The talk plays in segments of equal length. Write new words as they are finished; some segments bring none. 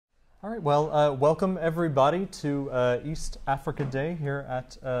All right, well, welcome everybody to East Africa Day here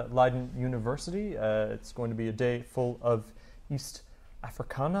at Leiden University. It's going to be a day full of East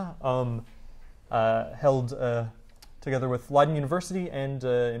Africana, held together with Leiden University and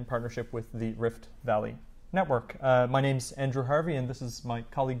in partnership with the Rift Valley Network. My name's Andrew Harvey, and this is my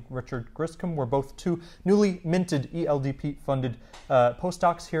colleague Richard Griscom. We're both two newly minted ELDP-funded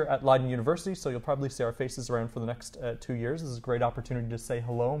postdocs here at Leiden University, so you'll probably see our faces around for the next 2 years. This is a great opportunity to say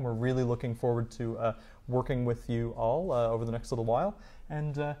hello, and we're really looking forward to working with you all over the next little while.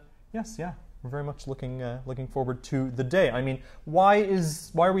 And we're very much looking forward to the day. I mean, why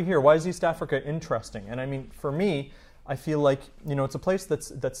are we here? Why is East Africa interesting? And I mean, for me, I feel like, it's a place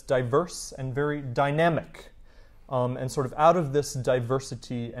that's diverse and very dynamic. And sort of out of this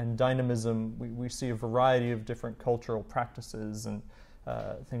diversity and dynamism, we see a variety of different cultural practices and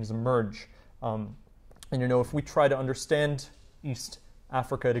things emerge. And if we try to understand East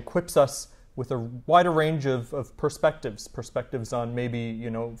Africa, it equips us with a wider range of perspectives on maybe,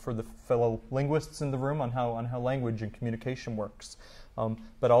 for the fellow linguists in the room, on how language and communication works.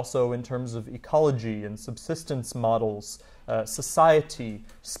 But also in terms of ecology and subsistence models, society,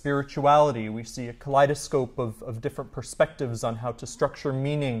 spirituality. We see a kaleidoscope of different perspectives on how to structure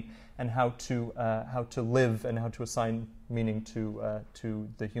meaning and how to live and how to assign meaning to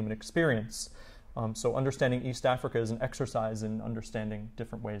the human experience. So understanding East Africa is an exercise in understanding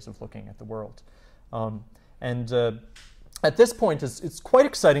different ways of looking at the world. At this point, it's quite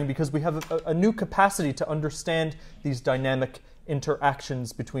exciting because we have a new capacity to understand these dynamic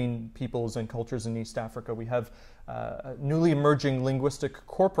interactions between peoples and cultures in East Africa. We have newly emerging linguistic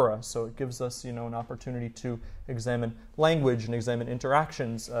corpora, so it gives us, an opportunity to examine language and examine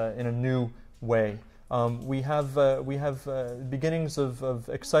interactions in a new way. We have beginnings of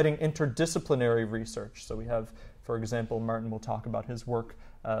exciting interdisciplinary research. So we have, for example, Martin will talk about his work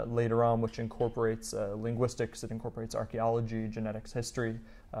later on, which incorporates linguistics, it incorporates archaeology, genetics, history.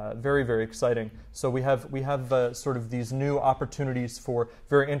 Very, very exciting. So we have sort of these new opportunities for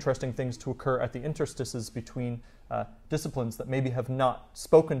very interesting things to occur at the interstices between disciplines that maybe have not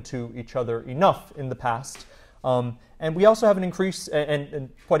spoken to each other enough in the past. And we also have an increase, and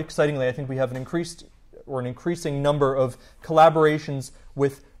quite excitingly, I think we have an increasing number of collaborations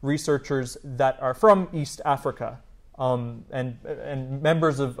with researchers that are from East Africa. And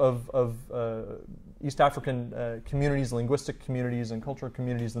members of East African communities, linguistic communities, and cultural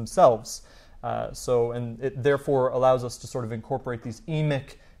communities themselves. And it therefore allows us to sort of incorporate these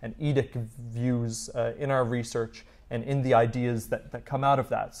emic and Edic views in our research and in the ideas that come out of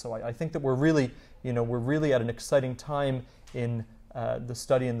that. So I think that we're really at an exciting time in the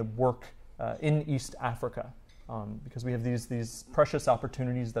study and the work in East Africa. Because we have these precious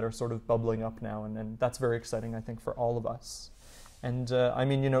opportunities that are sort of bubbling up now, and that's very exciting, I think, for all of us. And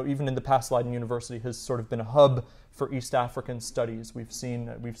even in the past, Leiden University has sort of been a hub for East African studies. We've seen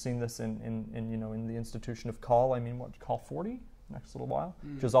this in the institution of CAL. CAL 40 next little while,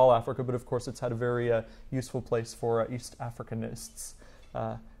 which is all Africa, but of course it's had a very useful place for East Africanists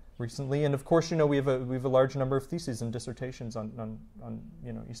recently. And of course, we have a large number of theses and dissertations on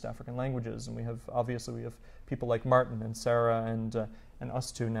East African languages, and we have people like Martin and Sarah and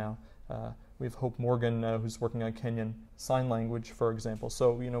us two now. We have Hope Morgan, who's working on Kenyan Sign Language, for example.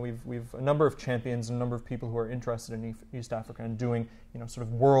 So we've a number of champions and a number of people who are interested in East Africa and doing sort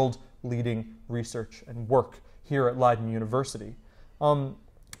of world-leading research and work here at Leiden University.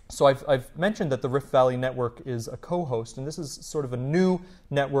 So I've mentioned that the Rift Valley Network is a co-host, and this is sort of a new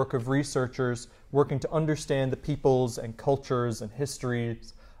network of researchers working to understand the peoples and cultures and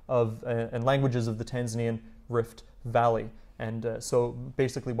histories and languages of the Tanzanian Rift Valley. And so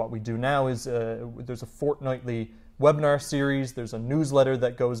basically what we do now is there's a fortnightly webinar series, there's a newsletter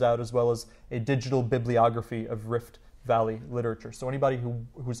that goes out, as well as a digital bibliography of Rift Valley literature. So anybody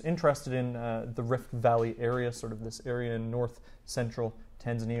who's interested in the Rift Valley area, sort of this area in north central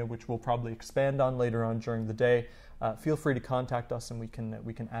Tanzania, which we'll probably expand on later on during the day, feel free to contact us, and we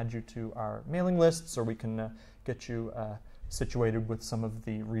can add you to our mailing lists, or we can get you situated with some of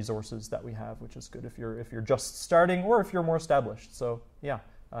the resources that we have, which is good if you're just starting or if you're more established. So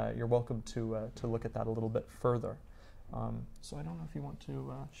you're welcome to look at that a little bit further. So I don't know if you want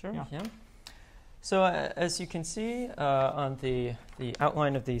to. Sure. Yeah. So as you can see on the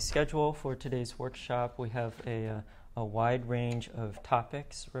outline of the schedule for today's workshop, we have a wide range of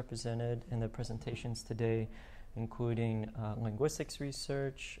topics represented in the presentations today, including linguistics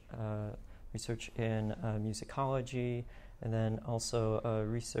research, research in musicology, and then also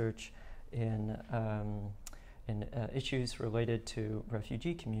research in issues related to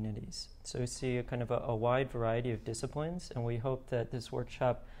refugee communities. So we see a kind of a wide variety of disciplines, and we hope that this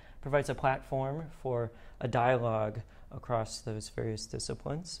workshop provides a platform for a dialogue across those various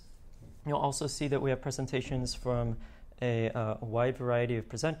disciplines. You'll also see that we have presentations from a wide variety of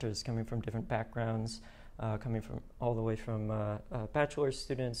presenters coming from different backgrounds, coming from all the way from bachelor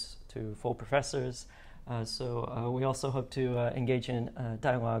students to full professors. So we also hope to engage in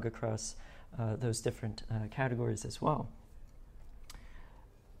dialogue across those different categories as well.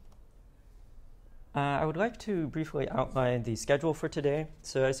 I would like to briefly outline the schedule for today.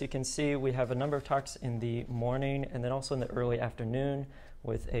 So as you can see, we have a number of talks in the morning and then also in the early afternoon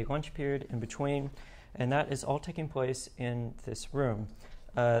with a lunch period in between. And that is all taking place in this room.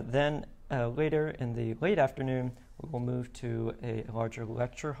 Then later in the late afternoon, we will move to a larger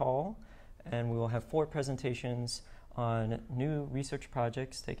lecture hall, and we will have 4 presentations on new research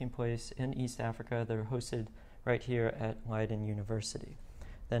projects taking place in East Africa that are hosted right here at Leiden University.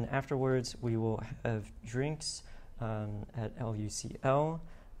 Then afterwards, we will have drinks at LUCL,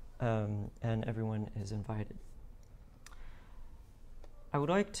 and everyone is invited. I would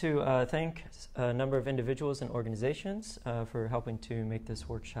like to thank a number of individuals and organizations for helping to make this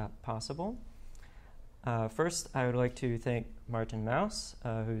workshop possible. First, I would like to thank Martin Maus,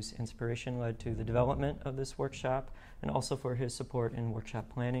 whose inspiration led to the development of this workshop, and also for his support in workshop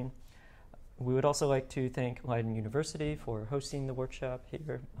planning. We would also like to thank Leiden University for hosting the workshop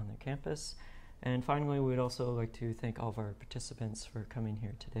here on the campus. And finally, we would also like to thank all of our participants for coming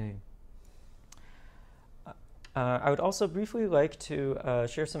here today. I would also briefly like to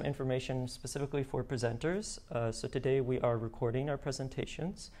share some information specifically for presenters. So today we are recording our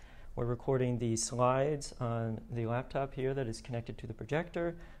presentations. We're recording the slides on the laptop here that is connected to the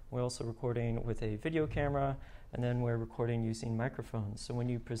projector. We're also recording with a video camera, and then we're recording using microphones. So when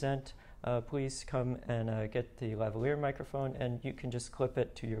you present, please come and get the lavalier microphone, and you can just clip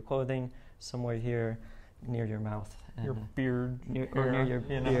it to your clothing somewhere here near your mouth. And, your beard. Near your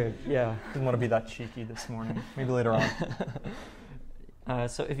beard, yeah. Didn't want to be that cheeky this morning. Maybe later on.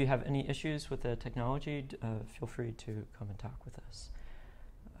 So if you have any issues with the technology, feel free to come and talk with us.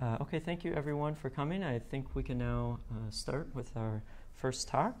 Okay, thank you everyone for coming. I think we can now start with our first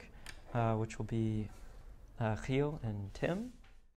talk, which will be Giel and Tim.